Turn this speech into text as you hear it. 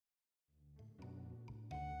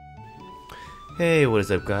Hey, what is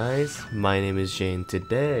up guys? My name is Jane.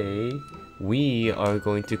 Today we are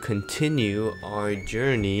going to continue our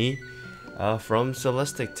journey from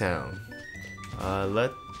Celestic Town.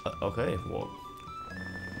 Okay,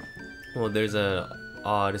 well there's a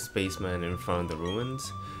odd spaceman in front of the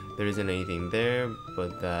ruins. There isn't anything there,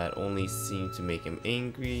 but that only seemed to make him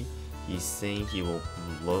angry. He's saying he will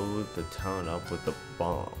blow the town up with a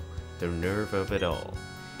bomb. The nerve of it all.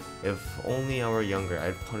 If only I were younger,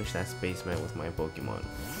 I'd punish that spaceman with my Pokemon.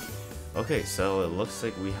 Okay, so it looks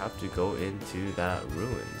like we have to go into that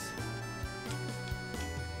ruins.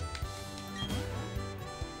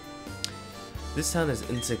 This town is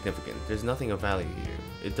insignificant. There's nothing of value here.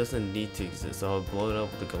 It doesn't need to exist, so I'll blow it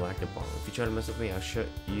up with the galactic bomb. If you try to mess with me, I'll shut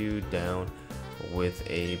you down with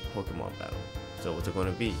a Pokemon battle. So what's it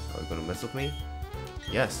going to be? Are you going to mess with me?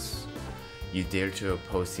 Yes. You dare to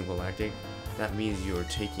oppose Team Galactic? That means you are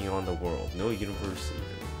taking on the world, no universe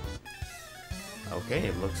even. Okay,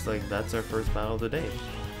 it looks like that's our first battle today.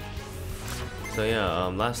 So yeah,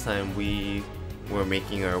 last time we were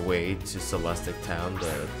making our way to Celestic Town,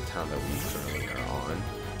 the town that we currently are on.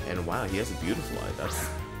 And wow, he has a beautiful eye.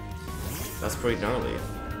 That's pretty gnarly.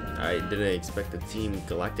 I didn't expect the Team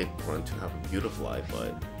Galactic one to have a beautiful eye,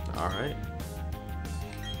 but alright.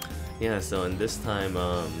 Yeah, so in this time,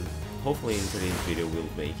 hopefully in today's video we'll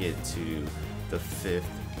make it to the 5th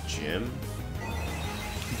gym,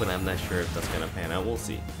 but I'm not sure if that's gonna pan out. We'll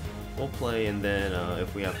see. We'll play, and then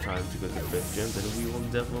if we have time to go to the 5th gym, then we will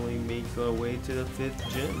definitely make our way to the 5th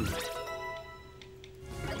gym.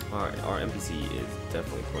 Alright, our NPC is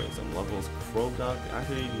definitely putting some levels. Croagog,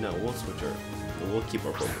 actually no, we'll switch her. We'll keep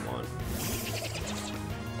our Pokemon.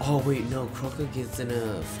 Oh wait, no, Croagog is in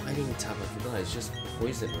a fighting type. I forgot, it's just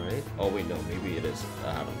poison, right? Oh wait, no, maybe it is.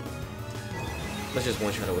 I don't know. Let's just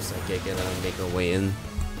one shot it with Psychic and make our way in.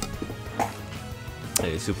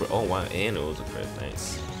 Hey, super. Oh wow, and it was a crit.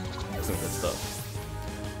 Nice. That's some good stuff.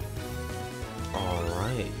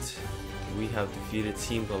 Alright. We have defeated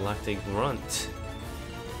Team Galactic Grunt.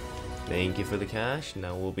 Thank you for the cash.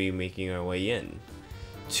 Now we'll be making our way in.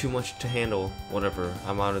 Too much to handle. Whatever.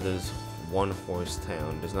 I'm out of this one horse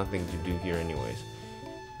town. There's nothing to do here anyways.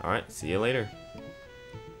 Alright, see you later.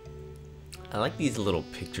 I like these little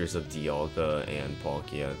pictures of Dialga and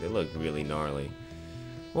Palkia. They look really gnarly.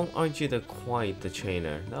 Well, aren't you quite the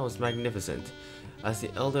trainer? That was magnificent. As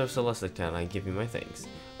the Elder of Celestic Town, I give you my thanks.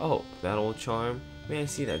 Oh, that old charm? May I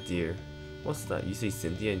see that, dear? What's that? You say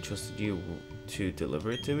Cynthia entrusted you to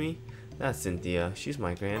deliver it to me? That's Cynthia. She's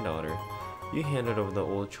my granddaughter. You handed over the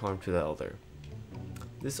old charm to the Elder.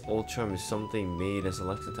 This old charm is something made in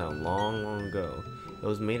Celestic Town long, long ago. It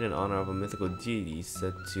was made in honor of a mythical deity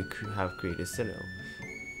said to have created Sinnoh.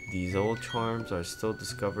 These old charms are still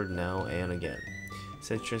discovered now and again.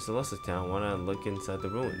 Since you're in Celestic Town, why not look inside the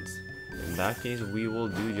ruins? In that case, we will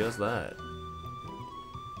do just that.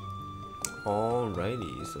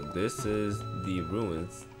 Alrighty, so this is the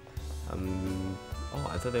ruins. Oh,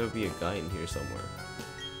 I thought there would be a guy in here somewhere.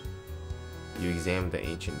 You examine the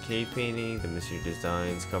ancient cave painting, the mystery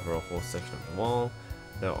designs cover a whole section of the wall.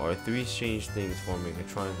 There are 3 strange things forming a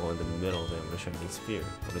triangle in the middle of them with a shining sphere.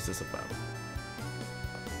 What is this about?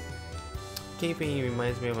 Cave painting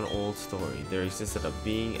reminds me of an old story. There existed a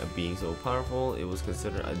being so powerful it was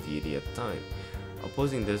considered a deity at the time.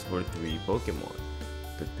 Opposing this were 3 Pokemon.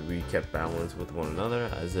 The 3 kept balance with one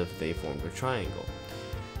another as if they formed a triangle.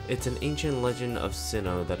 It's an ancient legend of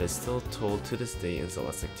Sinnoh that is still told to this day in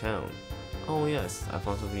Celestic Town. Oh yes, I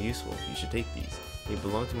found something useful. You should take these. They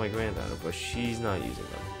belong to my granddaughter, but she's not using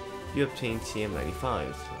them. You obtained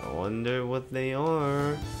TM95s. I wonder what they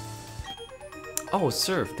are. Oh,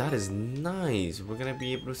 surf. That is nice. We're gonna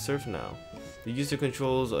be able to surf now. The user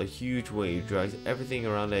controls a huge wave, drags everything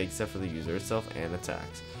around it except for the user itself, and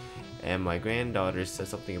attacks. And my granddaughter said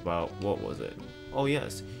something about, what was it? Oh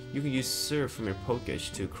yes, you can use surf from your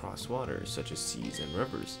Pokedex to cross waters, such as seas and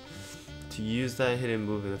rivers. To use that hidden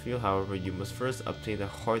move in the field, however, you must first obtain the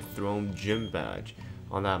Hearthome Gym Badge.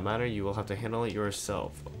 On that matter, you will have to handle it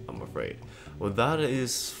yourself, I'm afraid. Well, that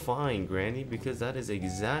is fine, Granny, because that is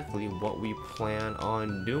exactly what we plan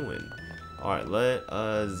on doing. Alright, let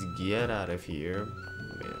us get out of here.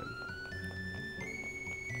 Man.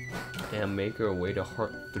 And make our way to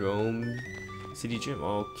Hearthome City Gym.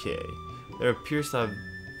 Okay. There appears to have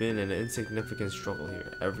been an insignificant struggle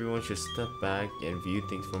here. Everyone should step back and view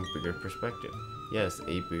things from a bigger perspective. Yes,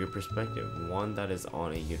 a bigger perspective, one that is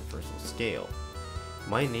on a universal scale.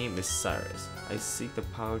 My name is Cyrus. I seek the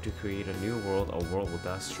power to create a new world, a world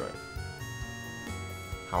without strife.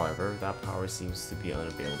 However, that power seems to be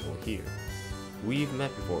unavailable here. We've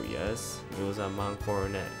met before, yes? It was at Mount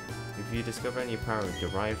Coronet. If you discover any power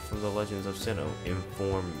derived from the legends of Sinnoh,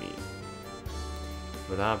 inform me.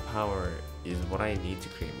 For that power is what I need to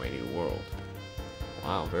create my new world.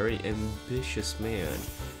 Wow, very ambitious man.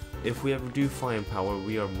 If we ever do find power,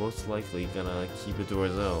 we are most likely gonna keep it to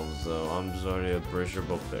ourselves, so I'm sorry to burst your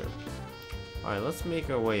boat there. Alright, let's make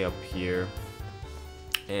our way up here.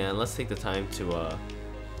 And let's take the time to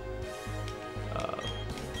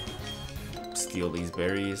steal these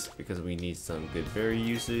berries because we need some good berry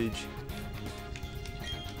usage.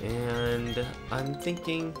 And I'm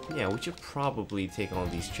thinking, yeah, we should probably take on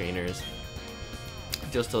these trainers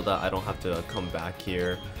just so that I don't have to come back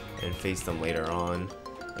here and face them later on.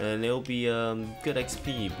 And it'll be good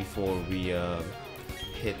XP before we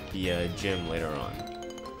hit the gym later on.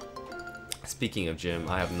 Speaking of gym,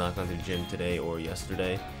 I have not gone to the gym today or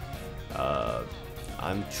yesterday.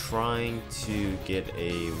 I'm trying to get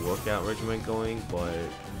a workout regimen going, but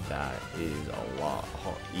that is a lot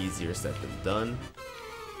easier said than done.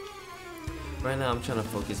 Right now I'm trying to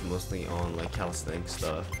focus mostly on like calisthenic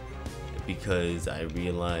stuff because I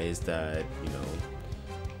realized that, you know,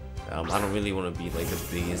 I don't really want to be like the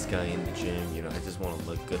biggest guy in the gym, you know, I just want to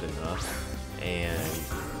look good enough. And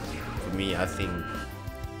for me, I think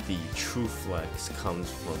the true flex comes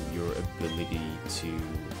from your ability to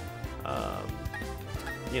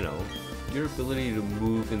you know, your ability to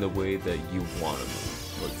move in the way that you want to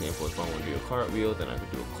move. For example, if I want to do a cartwheel, then I could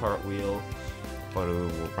do a cartwheel. If I want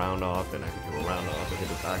to do a round off, then I could do a round off. If I hit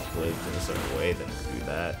a backflip in a certain way, then I could do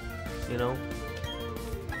that. You know.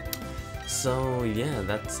 So yeah,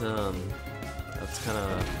 that's kind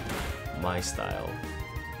of my style.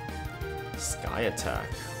 Sky attack.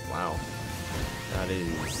 Wow, that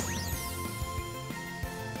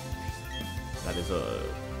is a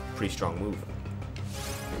pretty strong move.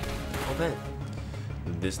 Okay,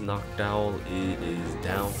 this Noctowl is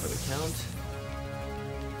down for the count.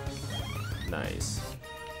 Nice.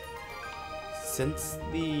 Since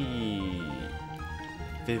the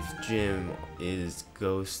 5th gym is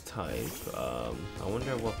ghost type, I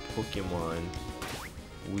wonder what Pokemon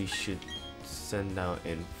we should send out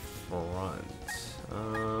in front.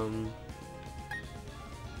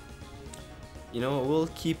 You know what, we'll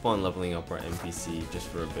keep on leveling up our NPC just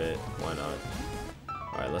for a bit, why not?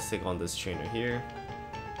 Alright, let's take on this trainer here.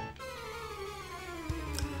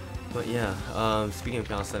 But yeah, speaking of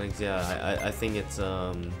calisthenics, yeah, I think it's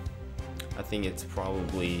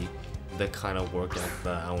probably the kind of workout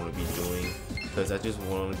that I want to be doing, because I just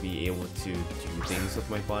want to be able to do things with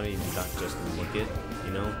my body and not just look it,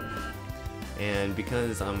 you know? And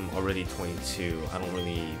because I'm already 22, I don't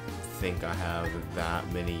really think I have that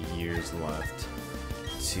many years left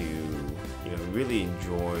to, you know, really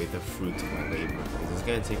enjoy the fruits of my labor. It's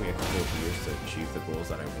gonna take me a couple of years to achieve the goals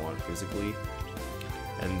that I want physically,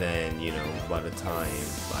 and then, you know, by the time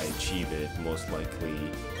I achieve it, most likely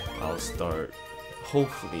I'll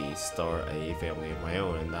hopefully start a family of my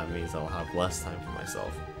own, and that means I'll have less time for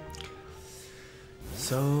myself.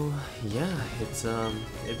 So yeah,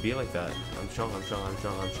 it'd be like that. I'm strong.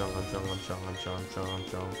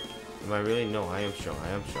 Am I really? No, I am strong.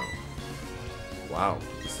 Wow,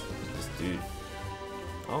 this dude.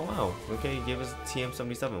 Oh wow, okay, he gave us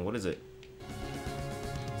TM77. What is it?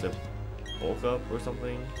 Is it bulk up or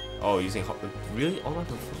something? Oh, using really all that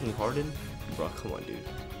for fucking Harden? Bro, come on, dude.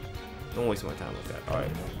 Don't waste my time with that.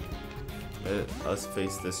 Alright. Let us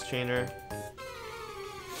face this trainer.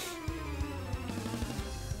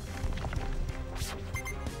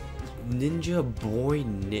 Ninja Boy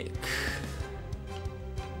Nick.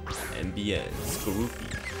 MBN. Skorupi.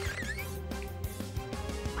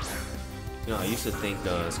 You know, I used to think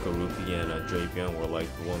Skorupi and Drapion were like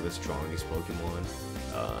one of the strongest Pokemon.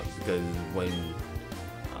 Because when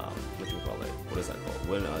what do you call it? What is that called?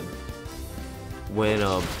 When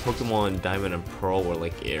Pokemon Diamond and Pearl were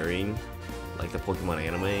like airing, like the Pokemon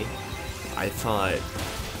anime, I thought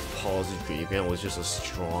Paul's Drapion was just the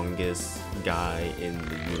strongest guy in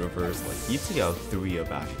the universe. Like, he took out 3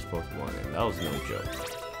 of Ash's Pokemon, and that was no joke.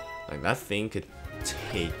 Like, that thing could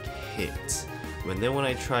take hits. But then when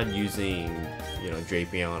I tried using, you know,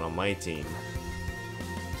 Drapion on my team,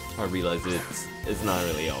 I realized it's not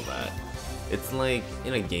really all that. It's like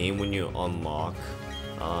in a game when you unlock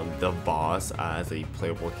the boss as a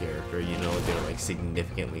playable character, you know, they're like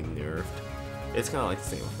significantly nerfed. It's kind of like the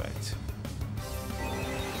same effect.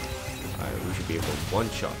 Alright, we should be able to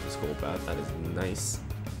one-shot this Golbat. That is nice.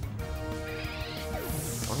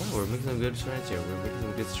 Alright, we're making some good strides here. We're making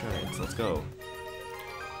some good strides. Let's go.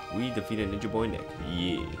 We defeated Ninja Boy Nick.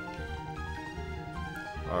 Yeah.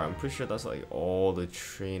 Alright, I'm pretty sure that's like all the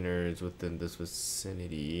trainers within this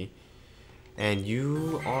vicinity. And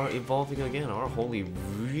you are evolving again. Our Holy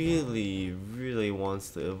really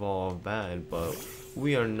wants to evolve bad, but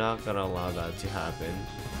we are not gonna allow that to happen.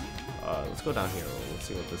 Let's go down here. Let's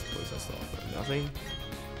see what this place has to offer. Nothing?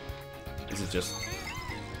 Is it just...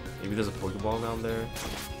 Maybe there's a Pokeball down there?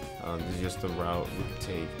 This is just the route we could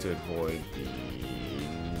take to avoid the...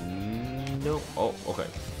 No. Oh, okay.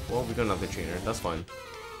 Well, we got another trainer. That's fine.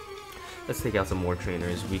 Let's take out some more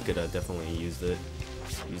trainers. We could definitely use the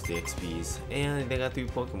XPs. And they got 3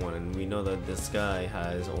 Pokemon, and we know that this guy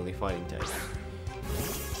has only fighting type.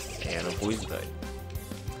 And a poison type.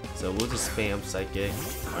 So we'll just spam Psychic.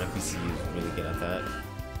 Our NPC is really good at that.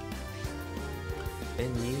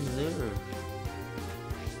 And user.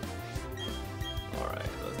 Alright,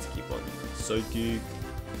 let's keep on using Psychic.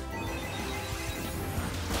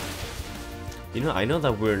 You know, I know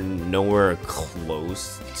that we're nowhere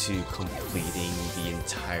close to completing the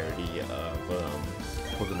entirety of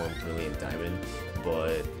Pokemon Brilliant Diamond,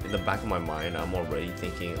 but in the back of my mind, I'm already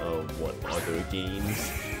thinking of what other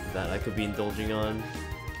games that I could be indulging on.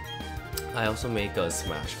 I also make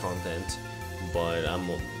Smash content, but I'm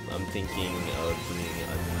thinking of doing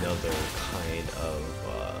another kind of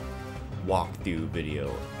walkthrough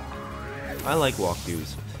video. I like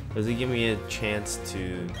walkthroughs because they give me a chance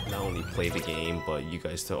to not only play the game, but you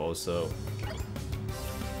guys to also,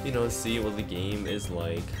 you know, see what the game is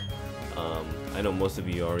like. I know most of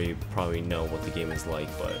you already probably know what the game is like,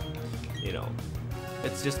 but you know,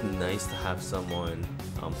 it's just nice to have someone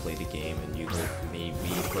play the game and you could maybe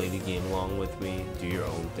play the game along with me, do your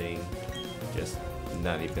own thing, just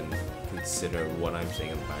not even consider what I'm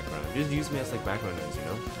saying in the background. Just use me as like background noise, you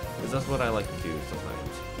know? Because that's what I like to do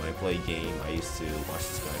sometimes. When I play a game, I used to watch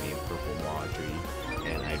this guy named Purple Wadri,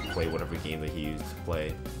 and I'd play whatever game that he used to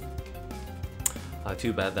play.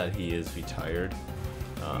 Too bad that he is retired.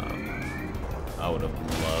 I would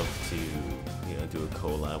have loved to, you know, do a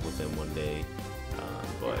collab with him one day,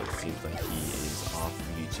 but it seems like he is off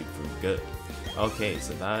YouTube for good. Okay,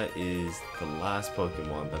 so that is the last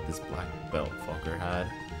Pokemon that this black belt fucker had.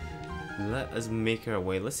 Let us make our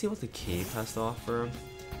way. Let's see what the cave has to offer.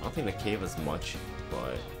 I don't think the cave has much,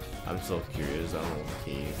 but I'm so curious. I don't know what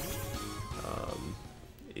the cave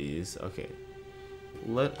is. Okay,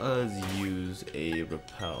 let us use a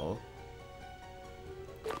repel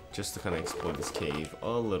just to kind of explore this cave a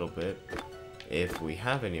little bit. If we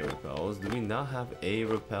have any repels. Do we not have a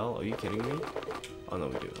repel? Are you kidding me? Oh no,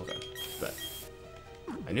 we do. Okay, bet.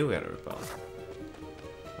 I knew we had a repel.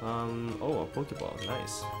 Oh, a Pokeball.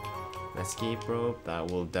 Nice. An escape rope. That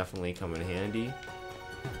will definitely come in handy.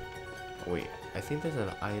 Oh, wait, I think there's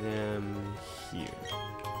an item here.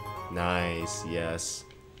 Nice, yes.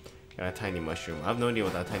 Got a tiny mushroom. I have no idea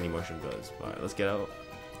what that tiny mushroom does. Alright, let's get out.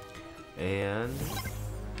 And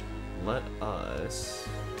let us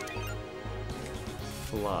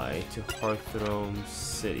fly to Hearthome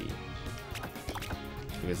City.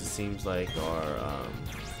 Because it seems like our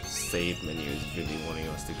save menu is really wanting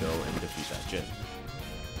us to go and defeat that gym.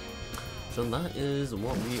 So that is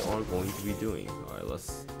what we are going to be doing. Alright,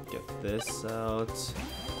 let's get this out.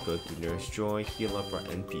 Go to Nurse Joy, heal up our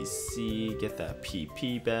NPC, get that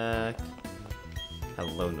PP back.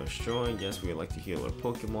 Hello Nurse Joy, yes, we would like to heal our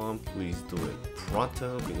Pokemon. Please do it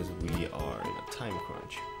pronto because we are in a time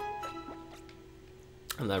crunch.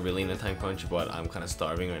 I'm not really in a time crunch, but I'm kind of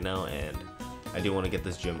starving right now, and I do want to get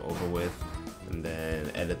this gym over with and then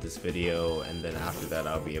edit this video, and then after that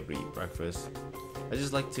I'll be able to eat breakfast. I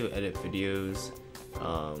just like to edit videos,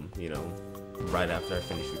 you know, right after I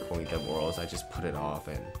finish recording them, or else I just put it off.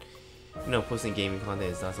 And you know, posting gaming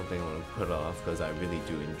content is not something I want to put off because I really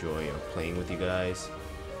do enjoy playing with you guys.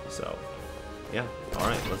 So yeah,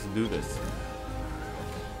 alright, let's do this.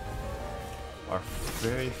 Our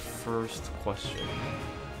very first question.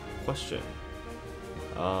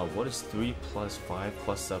 What is 3 plus 5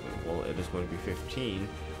 plus 7? Well, it is going to be 15.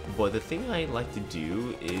 But the thing I like to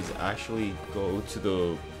do is actually go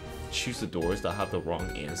to choose the doors that have the wrong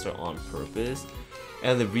answer on purpose.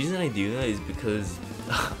 And the reason I do that is because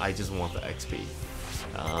I just want the XP.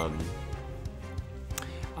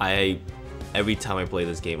 Every time I play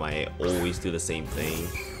this game, I always do the same thing.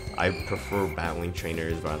 I prefer battling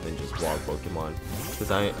trainers rather than just wild Pokemon,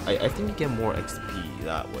 because I think you get more XP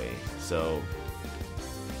that way. So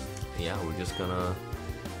yeah, we're just gonna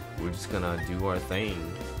do our thing.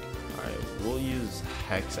 Alright, we'll use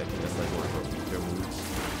Hex. I think that's like one of our weaker moves,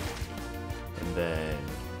 and then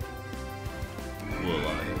we'll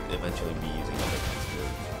eventually be using other kinds of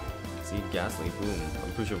moves. See, Ghastly, boom.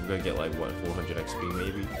 I'm pretty sure we're gonna get like what, 400 XP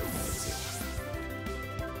maybe. Let's see.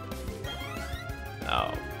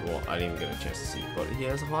 Oh, well, I didn't even get a chance to see, but he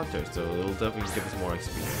has a Haunter, so it'll definitely give us more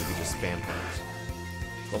XP. We can just spam punch.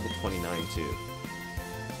 Level 29 too.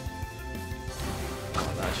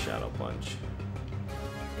 Oh, that Shadow Punch.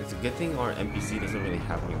 It's a good thing our NPC doesn't really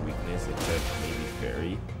have any weakness except maybe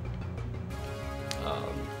Fairy.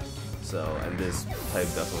 And this type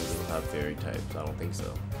definitely doesn't have Fairy types. I don't think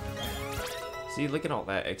so. See, look at all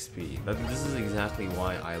that XP. This is exactly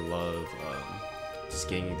why I love just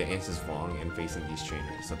getting the answers wrong and facing these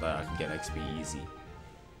trainers so that I can get XP easy.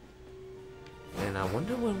 And I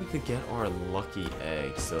wonder when we could get our lucky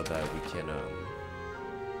egg so that we can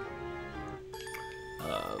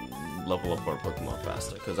level up our Pokemon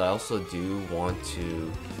faster. Because I also do want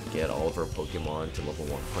to get all of our Pokemon to level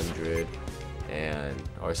 100. And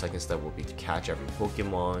our second step will be to catch every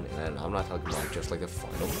Pokemon, and I'm not talking about just like the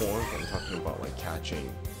final form, I'm talking about like catching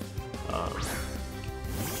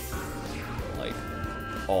like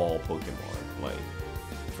all Pokemon. Like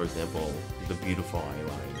for example, the Beautiful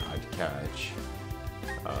Eyeline I'd catch,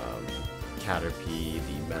 Caterpie,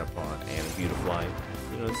 the Metapod, and Beautifly,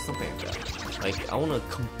 you know, something like that. Like I want to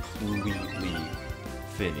completely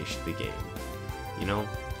finish the game, you know.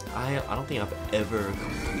 I don't think I've ever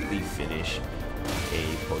completely finished a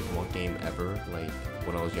Pokemon game ever. Like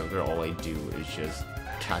when I was younger, all I do is just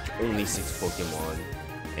catch only 6 Pokemon,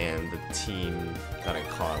 and the team that I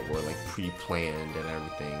caught were like pre-planned and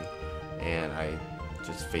everything, and I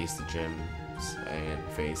just faced the gyms and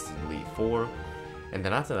faced the Elite Four, and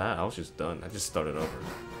then after that I was just done. I just started over.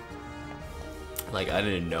 Like I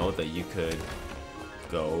didn't know that you could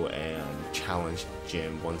go and challenge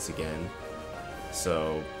gym once again.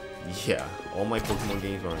 So yeah, all my Pokemon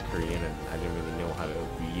games were in Korean, and I didn't really know how to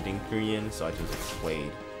read in Korean, so I just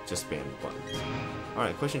played, just spam buttons.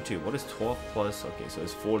 Alright, question 2. What is 12 plus? Okay, so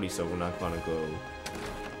it's 40, so we're not gonna go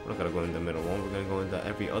in the middle one, we're gonna go into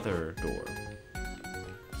every other door.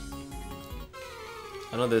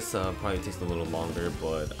 I know this probably takes a little longer,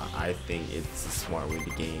 but I think it's a smart way to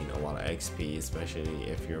gain a lot of XP, especially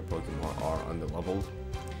if your Pokemon are under-leveled.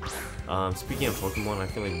 Speaking of Pokemon, I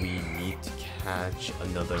feel like we need to catch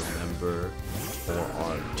another member for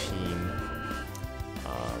our team.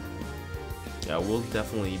 Yeah, we'll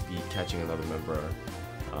definitely be catching another member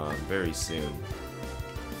very soon.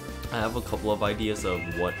 I have a couple of ideas of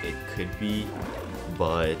what it could be,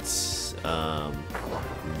 but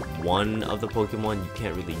one of the Pokemon you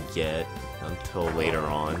can't really get until later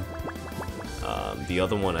on. The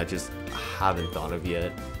other one I just haven't thought of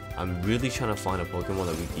yet. I'm really trying to find a Pokemon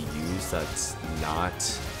that we can use that's not,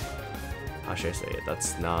 how should I say it,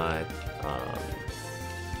 that's not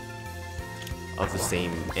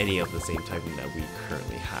any of the same typing that we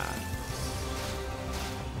currently have.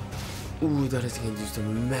 Ooh, that is going to do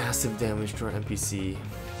some massive damage to our NPC.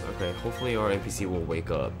 Okay, hopefully our NPC will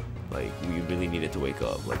wake up. Like, we really need it to wake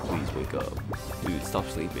up. Like, please wake up. Dude, stop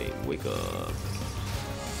sleeping. Wake up.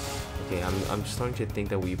 Okay, I'm starting to think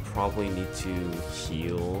that we probably need to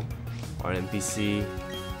heal our NPC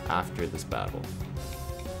after this battle.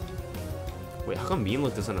 Wait, how come Mean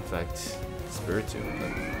Look doesn't affect Spiritomb?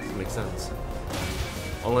 That doesn't make sense.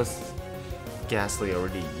 Unless Ghastly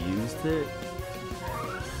already used it?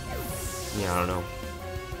 Yeah, I don't know.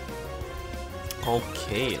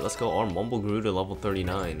 Okay, let's go. Our Mumble grew to level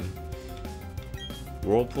 39.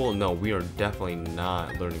 Whirlpool? No, we are definitely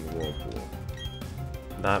not learning Whirlpool.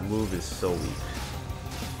 That move is so weak.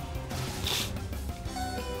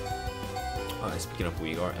 Alright, speaking of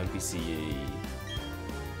weak, our NPC,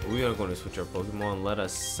 we are going to switch our Pokemon. Let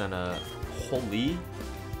us send a Holy.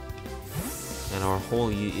 And our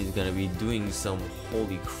Holy is going to be doing some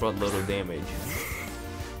holy crud load of damage.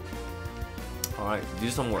 Alright, do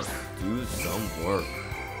some work. Do some work.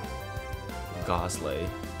 Gossley.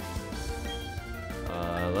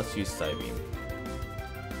 Let's use Psybeam.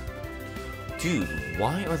 Dude,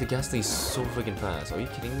 why are the Ghastlies so freaking fast? Are you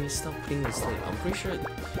kidding me? Stop putting this thing. I'm pretty sure.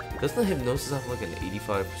 Doesn't the Hypnosis have like an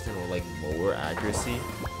 85% or like lower accuracy?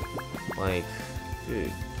 Like,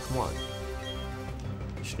 dude, come on.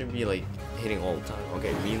 You shouldn't be like hitting all the time.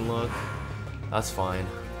 Okay, Mean Look. That's fine.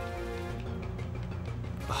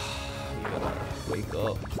 You gotta wake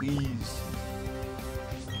up, please.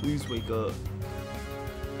 Please wake up.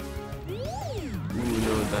 Ooh,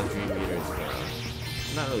 no, that Dream Meter is gone.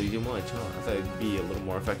 Not really do much, huh? I thought it'd be a little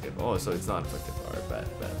more effective. Oh, so it's not effective. Alright, bad.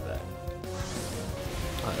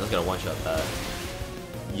 Alright, let's get a one-shot that.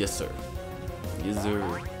 Yes, sir. Yes, sir.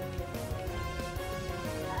 Alright.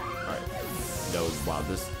 That was, wow,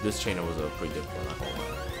 this trainer was a pretty difficult, not gonna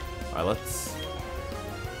lie. Alright, let's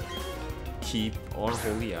keep our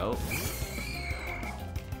Holy out.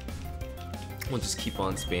 We'll just keep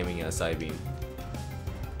on spamming a Psybeam.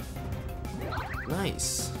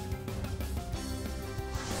 Nice.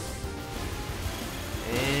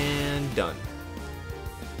 done.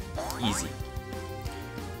 Easy.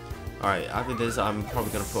 Alright, after this, I'm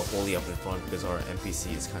probably gonna put Holy up in front because our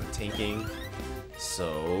NPC is kind of tanking.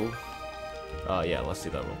 So, yeah, let's do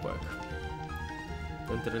that real quick.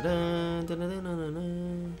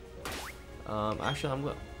 Actually,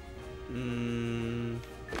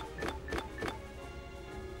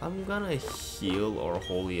 I'm gonna heal our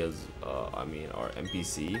Holy as, our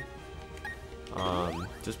NPC.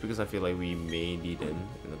 Just because I feel like we may need him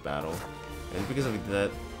in the battle. And because of that,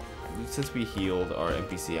 since we healed our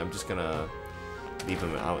NPC, I'm just gonna leave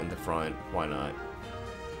him out in the front. Why not?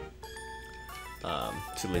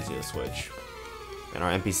 Too lazy to switch. And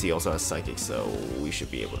our NPC also has Psychic, so we should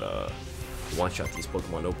be able to one-shot these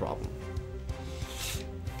Pokemon no problem.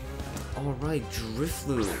 Alright,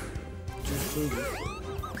 Drifloon.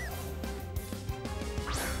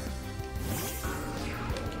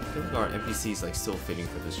 I feel like our NPC is like still fitting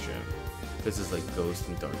for this gym. This is like Ghost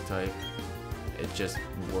and Dark type. It just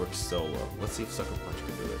works so well. Let's see if Sucker Punch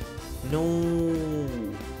can do it. No!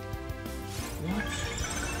 What?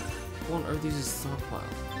 Who on earth uses Stockpile?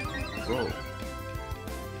 Bro.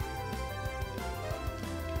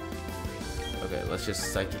 Okay, let's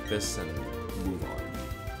just Psychic this and move on.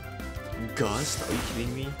 Gust? Are you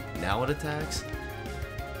kidding me? Now it attacks?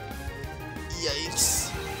 Yikes.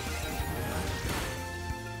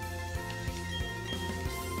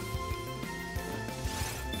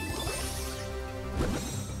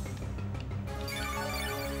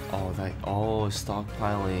 Oh,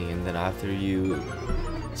 stockpiling, and then after you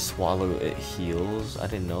swallow it heals? I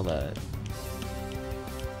didn't know that.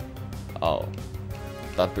 Oh,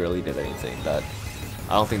 that barely did anything. I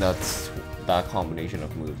don't think that combination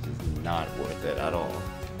of moves is not worth it at all.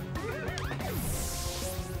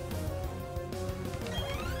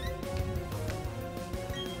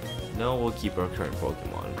 No, we'll keep our current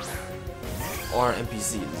Pokemon. Our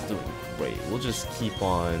NPC is doing great. We'll just keep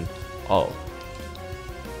on. Oh.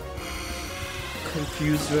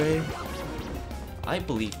 Confuse Ray. I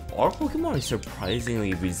believe our Pokemon are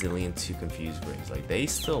surprisingly resilient to Confuse Rays. Like, they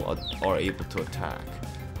still are able to attack.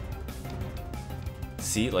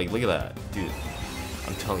 See, like, look at that, dude.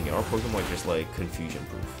 I'm telling you, our Pokemon are just like confusion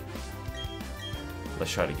proof.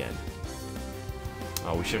 Let's try it again.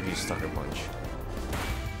 Oh, we should have used Sucker Punch.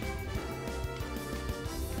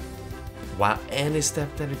 Wow, and it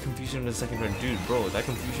stepped out of confusion in the second turn. Dude, bro, that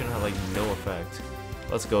confusion had like no effect.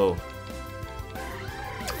 Let's go.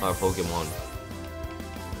 Our Pokemon.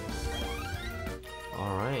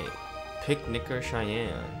 Alright. Picnic or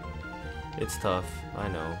Cheyenne. It's tough, I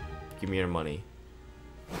know. Give me your money.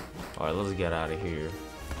 Alright, let's get out of here.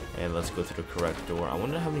 And let's go through the correct door. I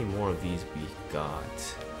wonder how many more of these we got.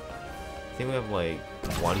 I think we have like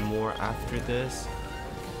one more after this.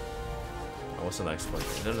 Oh, what's the next one?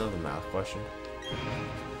 Is that another math question?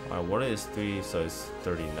 Alright, what is 3? So it's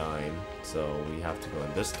 39. So we have to go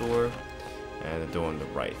in this door. And the door on the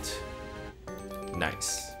right.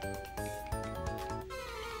 Nice.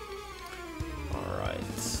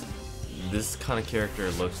 Alright. This kind of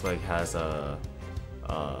character looks like has a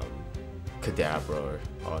Kadabra,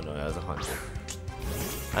 oh no, it has a Hunter.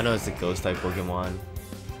 I know it's a ghost type Pokemon.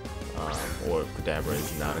 Or Kadabra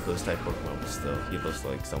is not a ghost type Pokemon, but still, he looks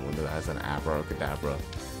like someone that has an Abra or Kadabra.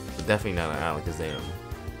 But definitely not an Alakazam.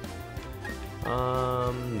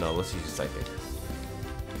 No, let's use Psychic.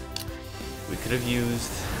 We could have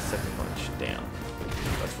used Second Punch. Damn.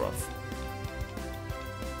 That's rough.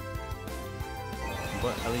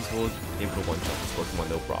 But at least we'll be able to one-shot this Pokemon,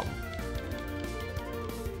 no problem.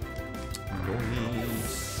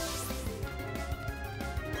 Nice.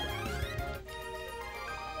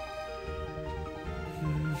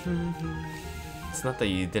 It's not that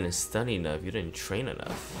you didn't study enough, you didn't train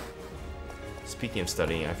enough. Speaking of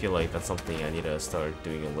studying, I feel like that's something I need to start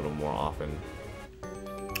doing a little more often.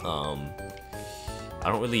 I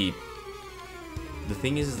don't really. The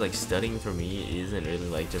thing is like studying for me isn't really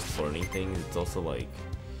like just learning things. It's also like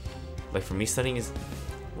for me studying is,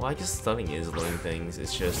 well, I guess studying is learning things.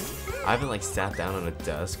 It's just I haven't like sat down on a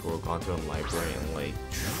desk or gone to a library and like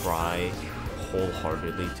try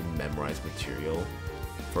wholeheartedly to memorize material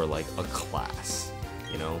for like a class,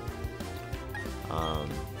 you know.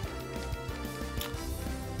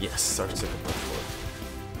 Yes, start second punch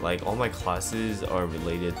forward. Like all my classes are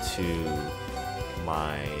related to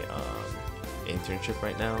my internship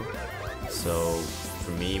right now, so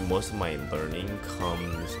for me most of my learning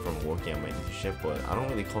comes from working on my internship, but I don't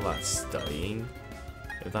really call that studying,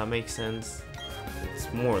 if that makes sense.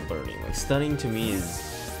 It's more learning. Like studying to me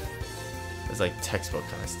is like textbook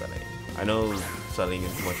kind of studying. I know studying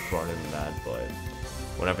is much broader than that, but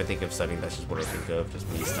whenever I think of studying, that's just what I think of, just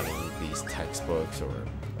me studying these textbooks or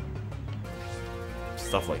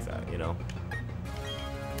stuff like that, you know.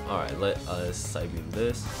 All right, let us side beam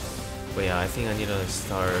this. But yeah, I think I need to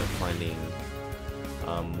start finding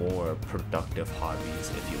more productive hobbies,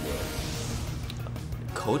 if you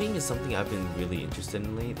will. Coding is something I've been really interested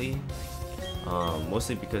in lately.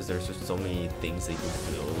 Mostly because there's just so many things that you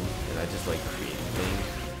can build, and I just like creating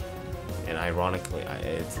things. And ironically,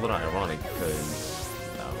 it's a little ironic because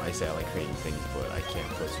I say I like creating things, but I can't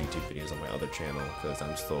post YouTube videos on my other channel because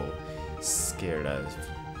I'm still scared of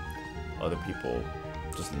other people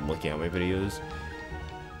just looking at my videos.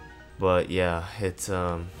 But yeah, it's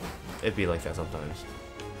it'd be like that sometimes.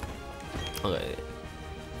 Okay.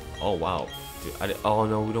 Oh wow, dude, oh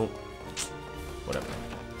no, we don't. Whatever.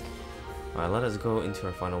 Alright, let us go into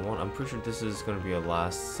our final one. I'm pretty sure this is gonna be our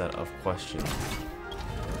last set of questions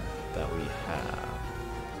that we have.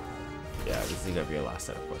 Yeah, this is gonna be our last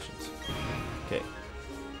set of questions. Okay.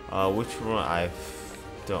 Which one? I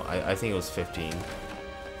think it was 15.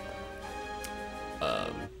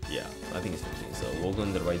 Yeah, I think it's 15. So we'll go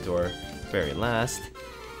in the right door. Very last.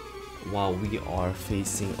 While we are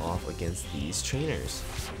facing off against these trainers.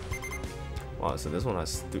 Wow, so this one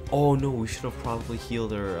has. Oh no, we should have probably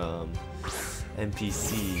healed our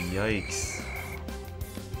NPC. Yikes.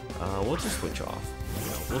 We'll just switch off.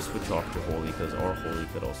 We'll switch off to Holy because our Holy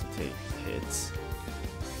could also take hits.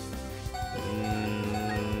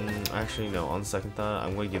 Actually, no. On second thought,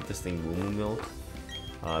 I'm going to give this thing Moo Moo Milk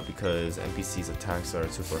because NPC's attacks are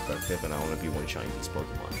super effective, and I want to be one-shotting these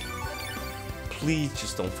Pokemon. Please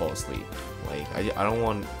just don't fall asleep. Like I don't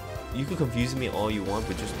want. You can confuse me all you want,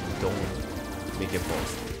 but just don't make it fall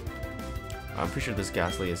asleep. I'm pretty sure this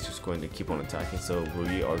Ghastly is just going to keep on attacking, so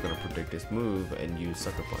we are going to predict this move and use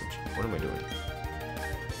Sucker Punch. What am I doing?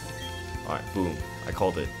 Alright, boom. I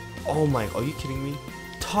called it. Oh my, are you kidding me?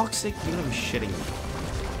 Toxic? You're going to be shitting me.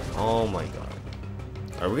 Oh my god.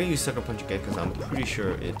 Alright, we're going to use Sucker Punch again because I'm pretty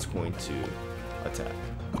sure it's going to attack.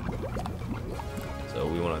 So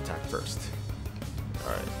we want to attack first.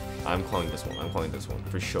 Alright, I'm calling this one. I'm calling this one.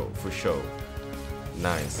 For show. For show.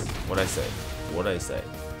 Nice. What'd I say? What'd I say?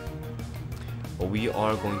 But we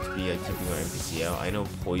are going to be keeping our NPC out. I know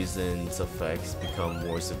Poison's effects become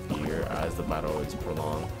more severe as the battle is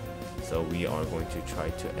prolonged, so we are going to try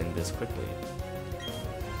to end this quickly.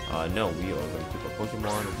 No, we are going to keep our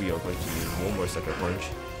Pokemon. We are going to use one more Sucker Punch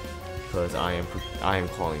because I am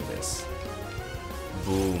calling this.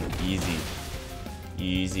 Boom, easy,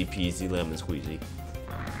 easy peasy lemon squeezy.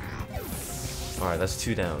 All right, that's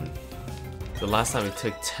 2 down. The last time it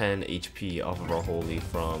took 10 HP off of our Holy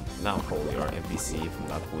from, not Holy, our NPC from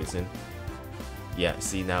that poison. Yeah,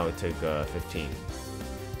 see now it took 15.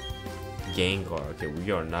 Gengar, okay,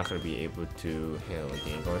 we are not going to be able to handle a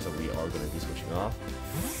Gengar, so we are going to be switching off.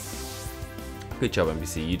 Good job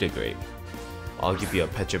NPC, you did great. I'll give you a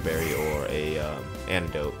Pecha Berry or a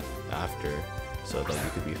antidote after, so that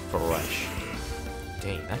you could be fresh.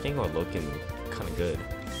 Dang, that Gengar looking kind of good.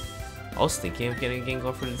 I was thinking of getting a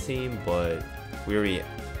Gengar for the team, but we already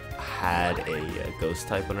had a Ghost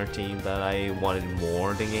type on our team that I wanted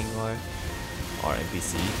more than Gengar, our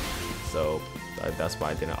NPC, so that's why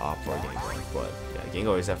I didn't opt for Gengar. But yeah,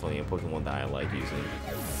 Gengar is definitely a Pokemon that I like using.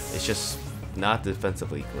 It's just not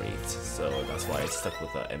defensively great, so that's why I stuck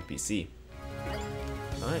with the NPC.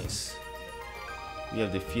 Nice. We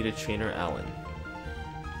have defeated Trainer Alan.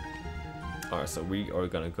 Alright, so we are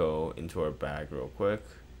gonna go into our bag real quick.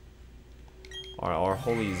 Alright, our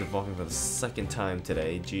Holy is evolving for the 2nd time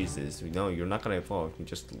today. Jesus, no, you're not gonna evolve, you can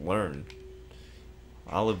just learn.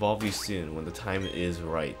 I'll evolve you soon when the time is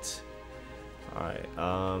right. Alright,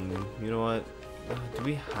 you know what? Do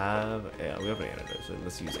we have... Yeah, we have an antidote, so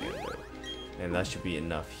let's use antidote. And that should be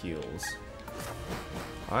enough heals.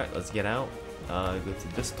 Alright, let's get out. Go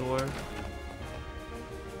to this door.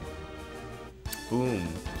 Boom.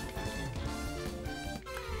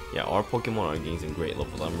 Yeah, our Pokemon are getting some great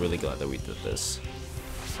levels. I'm really glad that we did this.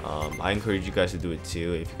 I encourage you guys to do it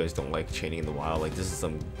too if you guys don't like training in the wild. Like, this is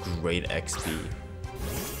some great XP.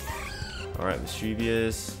 Alright,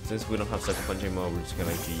 Mischievous. Since we don't have Sucker Punch anymore, we're just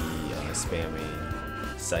gonna be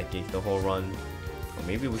spamming Psychic the whole run. Or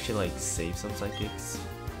maybe we should like save some Psychics.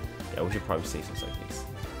 Yeah, we should probably save some Psychics.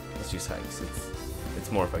 Let's use Hex.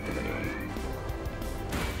 It's more effective anyway.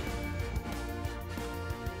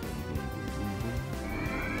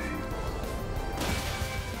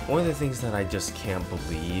 One of the things that I just can't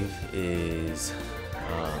believe is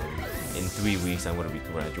in 3 weeks I'm going to be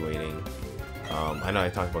graduating. I know I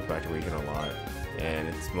talk about graduation a lot, and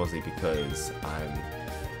it's mostly because I'm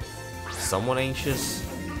somewhat anxious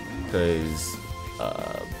because,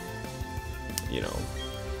 you know,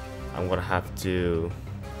 I'm going to have to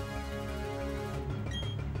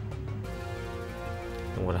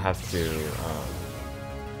would have to,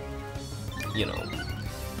 you know,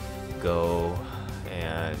 go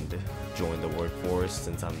and join the workforce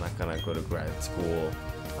since I'm not gonna go to grad school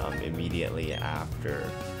immediately after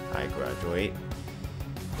I graduate.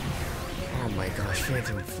 Oh my gosh,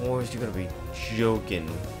 Phantom Force, you're gonna be joking.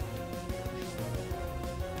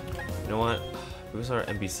 You know what? Who's our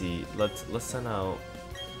NPC? Let's send out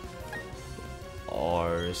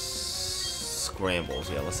our scrambles.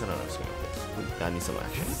 Yeah, let's send out our scrambles. That needs some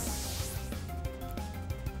action.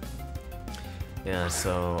 Yeah,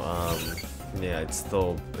 so yeah, it's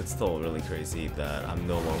still really crazy that I'm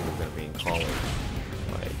no longer gonna be in college.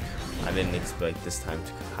 Like, I didn't expect this time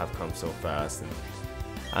to have come so fast, and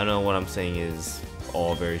I know what I'm saying is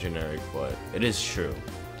all very generic, but it is true.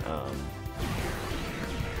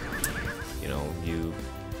 You know, you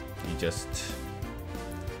just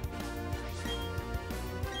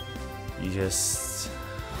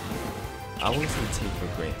I wouldn't say take for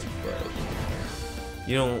granted, but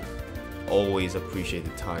you don't always appreciate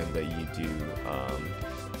the time that you do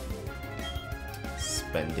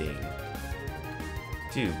spending.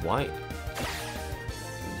 Dude, why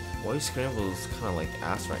Scramble's kind of like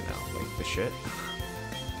ass right now? Like the shit.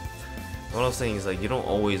 What I'm saying is, like, you don't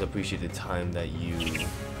always appreciate the time that you know,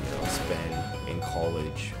 spend in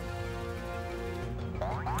college.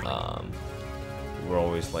 We're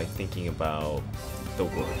always like thinking about the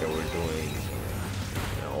work that we're doing,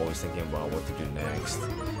 you know, always thinking about what to do next.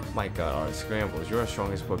 My god, alright, Scrambles, you're our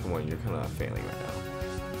strongest Pokemon, you're kind of failing right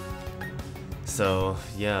now. So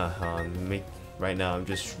yeah, right now I'm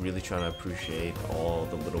just really trying to appreciate all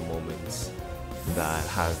the little moments that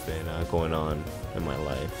have been going on in my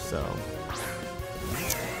life. So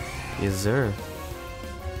yes sir.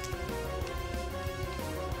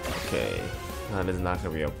 Okay, that is not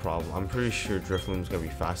gonna be a problem. I'm pretty sure Drifloom's gonna be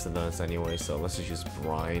faster than us anyway, so let's just use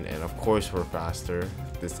Brine, and of course we're faster.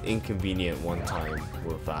 This inconvenient one time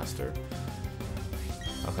we're faster.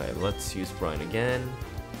 Okay, let's use Brine again.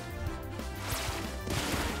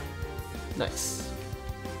 Nice.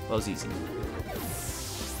 That was easy.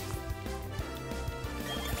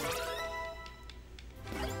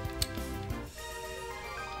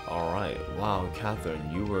 Alright, wow, Catherine,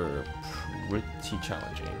 you were pretty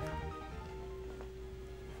challenging.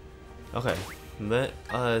 Okay, let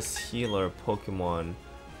us heal our Pokemon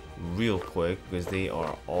real quick because they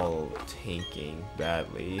are all tanking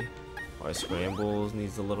badly. Our Scrambles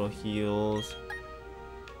needs a little heals,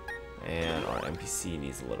 and our NPC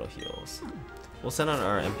needs a little heals. We'll send out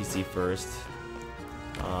our NPC first,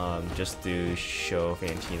 just to show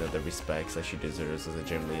Fantina the respects that she deserves as a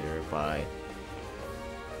gym leader by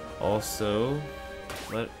also,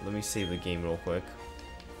 let me save the game real quick,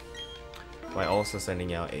 by also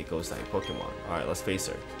sending out a ghost type Pokemon. Alright, let's face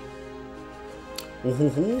her.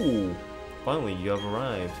 Woohoo! Finally, you have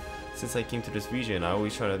arrived. Since I came to this region, I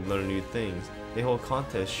always try to learn new things. They hold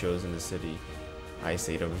contest shows in the city. I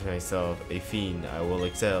say to myself, a fiend, I will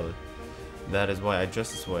excel. That is why I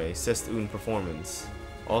dress this way, c'est une performance.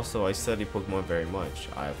 Also, I study Pokemon very much.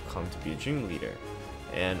 I have come to be a gym leader.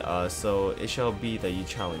 And so it shall be that you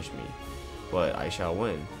challenge me, but I shall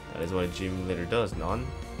win. That is what a gym leader does, none?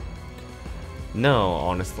 No,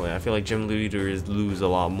 honestly, I feel like gym leaders lose a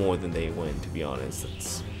lot more than they win, to be honest.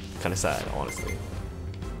 It's kind of sad, honestly.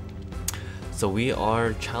 So we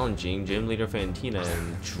are challenging Gym Leader Fantina,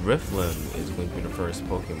 and Drifloom is going to be the first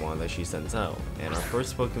Pokemon that she sends out. And our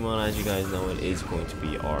first Pokemon, as you guys know, it is going to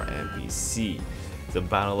be our NPC. The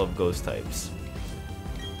Battle of Ghost Types.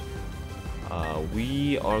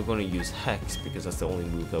 We are going to use Hex because that's the only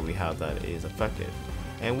move that we have that is effective.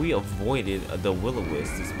 And we avoided the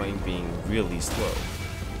Will-O-Wisp despite being really slow.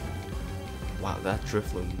 Wow, that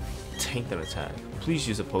Drifloom tanked an attack. Please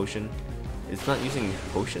use a potion. It's not using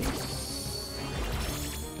potions.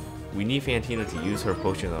 We need Fantina to use her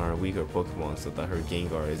potion on our weaker Pokemon so that her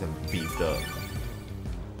Gengar isn't beefed up.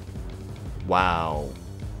 Wow,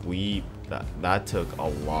 that took a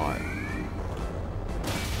lot.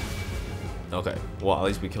 Okay, well at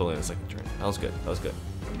least we killed it in the second turn. That was good. That was good.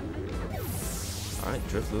 Alright,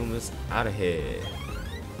 Drifloom is out of here.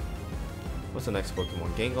 What's the next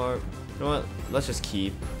Pokemon? Gengar? You know what? Let's just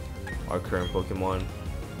keep our current Pokemon.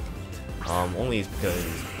 Only because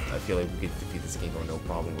I feel like we could defeat this Gengar no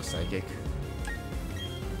problem with Psychic.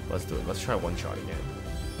 Let's do it. Let's try one shot again.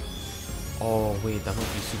 Oh wait, that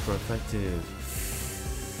might be super effective.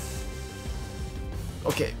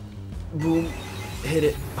 Okay. Boom. Hit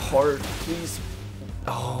it hard, please.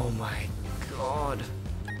 Oh my god.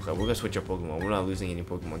 Okay, we're gonna switch our Pokemon. We're not losing any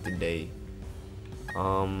Pokemon today.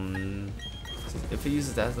 If it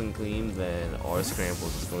uses Dazzling Gleam, then our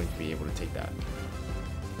Scrambles is going to be able to take that.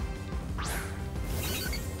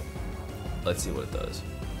 Let's see what it does.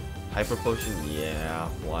 Hyper Potion, yeah,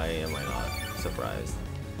 why am I not surprised?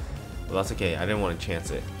 Well, that's okay, I didn't want to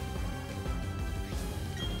chance it.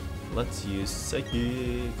 Let's use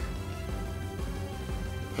Psychic.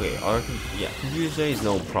 Okay, Confusion is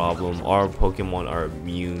no problem. Our Pokemon are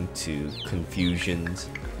immune to confusions.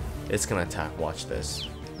 It's gonna attack, watch this.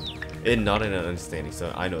 It not in an understanding,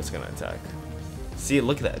 so I know it's gonna attack. See,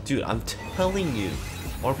 look at that, dude, I'm telling you,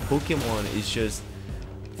 our Pokemon is just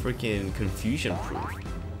freaking confusion proof.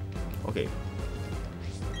 Okay.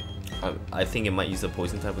 I think it might use a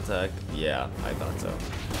poison type attack. Yeah, I thought so.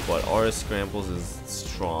 But our Scrambles is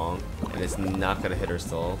strong and it's not gonna hit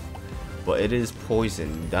herself. But it is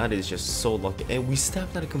poison. That is just so lucky. And we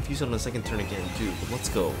stabbed out a Confusion on the second turn again, dude. Let's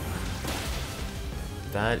go.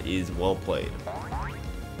 That is well played.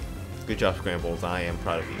 Good job, Scrambles. I am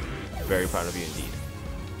proud of you. Very proud of you indeed.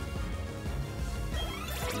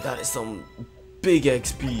 That is some big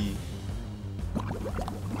XP.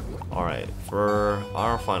 Alright, for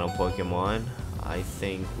our final Pokemon, I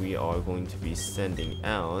think we are going to be sending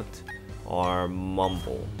out our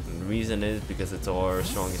Mumble. And the reason is because it's our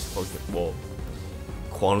strongest Pokemon, well,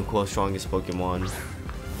 quote-unquote strongest Pokemon.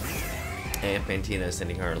 And Fantina is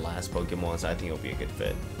sending her last Pokemon, so I think it'll be a good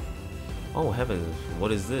fit. Oh heavens,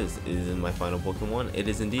 what is this? Is it my final Pokemon? It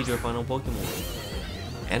is indeed your final Pokemon.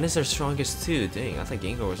 And it's our strongest too. Dang, I thought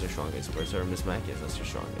Gengar was our strongest. Where's our Miss Mac is? That's your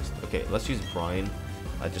strongest. Okay, let's use Brine.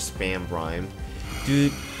 I just spam Brine.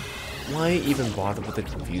 Dude, why even bother with the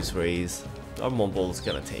Confuse Raise? Our Mumble's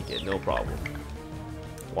gonna take it, no problem.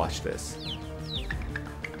 Watch this.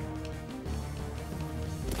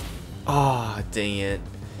 Ah, dang it.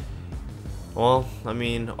 Well, I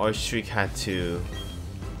mean, our streak had to,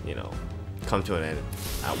 you know, come to an end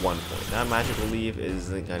at one point. That Magical Leaf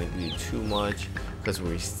isn't gonna do too much because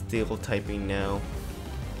we're still typing now.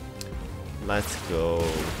 Let's go.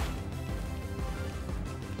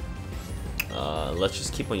 Let's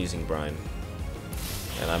just keep on using Brine.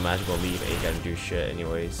 And that Magical Leaf ain't gonna do shit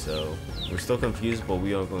anyway, so we're still confused, but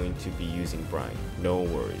we are going to be using Brine. No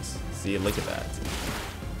worries. See, look at that.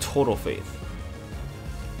 Total faith.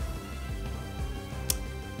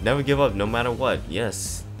 Never give up, no matter what.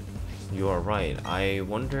 Yes, you are right. I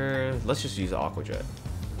wonder, let's just use Aqua Jet.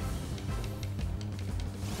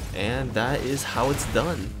 And that is how it's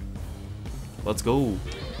done. Let's go.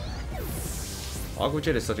 Aqua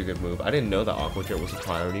Jet is such a good move. I didn't know that Aqua Jet was a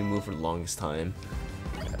priority move for the longest time.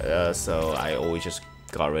 So I always just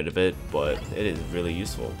got rid of it, but it is really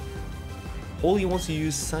useful. Holy wants to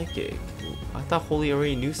use Psychic. I thought Holy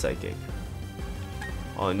already knew Psychic.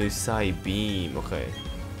 Oh, new Psy Beam. Okay.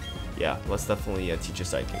 Yeah, let's definitely teach a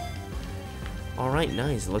Psychic. Alright,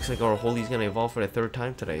 nice. It looks like our Holy's gonna evolve for the third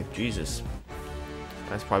time today. Jesus.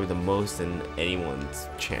 That's probably the most in anyone's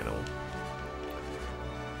channel.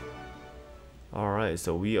 Alright,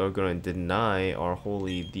 so we are gonna deny our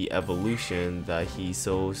Holy the evolution that he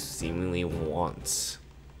so seemingly wants.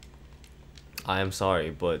 I am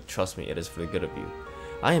sorry, but trust me, it is for the good of you.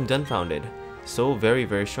 I am dumbfounded. So very,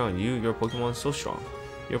 very strong. Your Pokemon is so strong.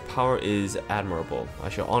 Your power is admirable. I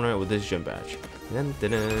shall honor it with this gym badge. Dun,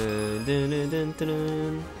 dun, dun, dun, dun, dun, dun,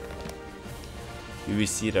 dun. You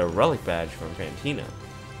received a relic badge from Fantina.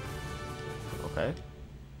 Okay.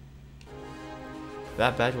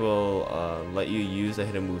 That badge will let you use a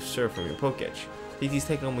hidden move Surf from your Pokédex. Take these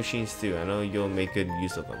techno machines too. I know you'll make good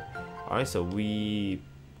use of them. Alright, so we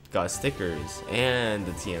got stickers and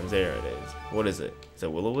the TMs. There it is. What is it? Is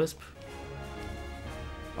it Will-O-Wisp?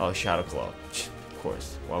 Oh, Shadow Claw. Of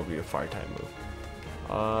course. Why would be a fire type move?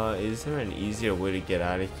 Is there an easier way to get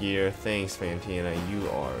out of here? Thanks, Fantina. You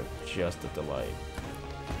are just a delight.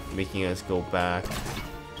 Making us go back.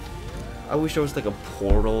 I wish there was like a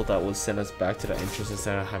portal that would send us back to the entrance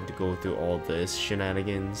instead of having to go through all this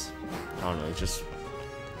shenanigans. I don't know, just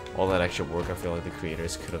all that extra work I feel like the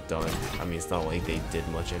creators could have done. I mean, it's not like they did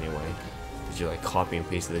much anyway. You like copy and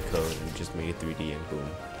paste the code and just make it 3D and boom.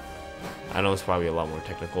 I know it's probably a lot more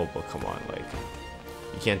technical, but come on, like,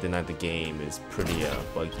 you can't deny the game is pretty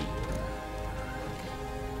buggy.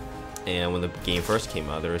 And when the game first came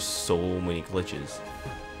out, there were so many glitches.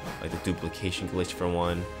 Like the duplication glitch for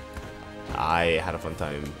one. I had a fun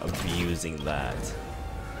time abusing that.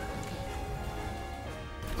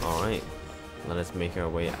 Alright, let us make our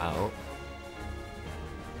way out.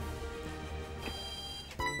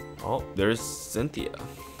 Oh, there's Cynthia.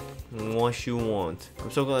 What you want?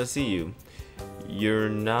 I'm so glad to see you. You're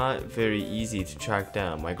not very easy to track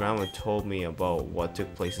down. My grandma told me about what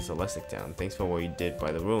took place in Celestic Town. Thanks for what you did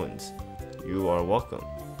by the ruins. You are welcome.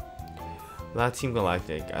 Not Team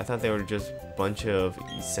Galactic. I thought they were just a bunch of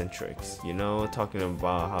eccentrics, you know, talking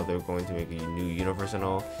about how they're going to make a new universe and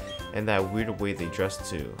all, and that weird way they dress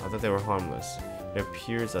too. I thought they were harmless. It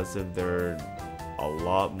appears as if they're a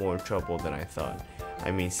lot more trouble than I thought.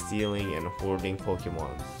 I mean, stealing and hoarding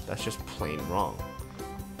Pokemon. That's just plain wrong.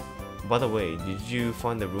 By the way, did you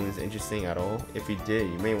find the ruins interesting at all? If you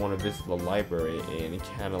did, you may want to visit the library in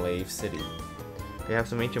Hearthome City. They have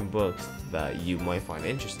some ancient books that you might find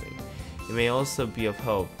interesting. It may also be of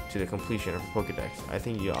help to the completion of a Pokedex. I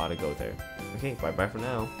think you ought to go there. Okay, bye bye for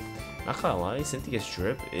now. Not gonna lie, Cynthia's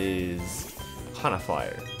drip is kinda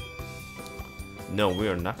fire. No, we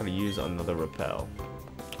are not gonna use another repel.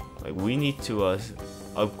 Like, we need to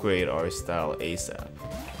upgrade our style ASAP.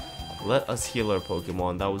 Let us heal our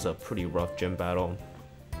Pokemon. That was a pretty rough gym battle.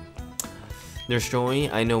 There's Joey.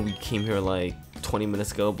 I know we came here like 20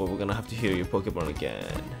 minutes ago, but we're gonna have to heal your Pokemon again.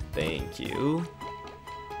 Thank you.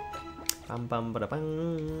 Thank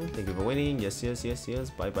you for waiting. Yes, yes, yes, yes.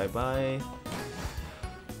 Bye, bye, bye.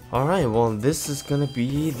 Alright, well, this is gonna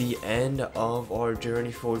be the end of our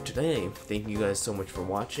journey for today. Thank you guys so much for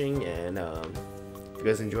watching, and if you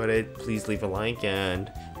guys enjoyed it, please leave a like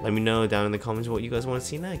and let me know down in the comments what you guys want to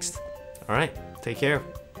see next. Alright, take care.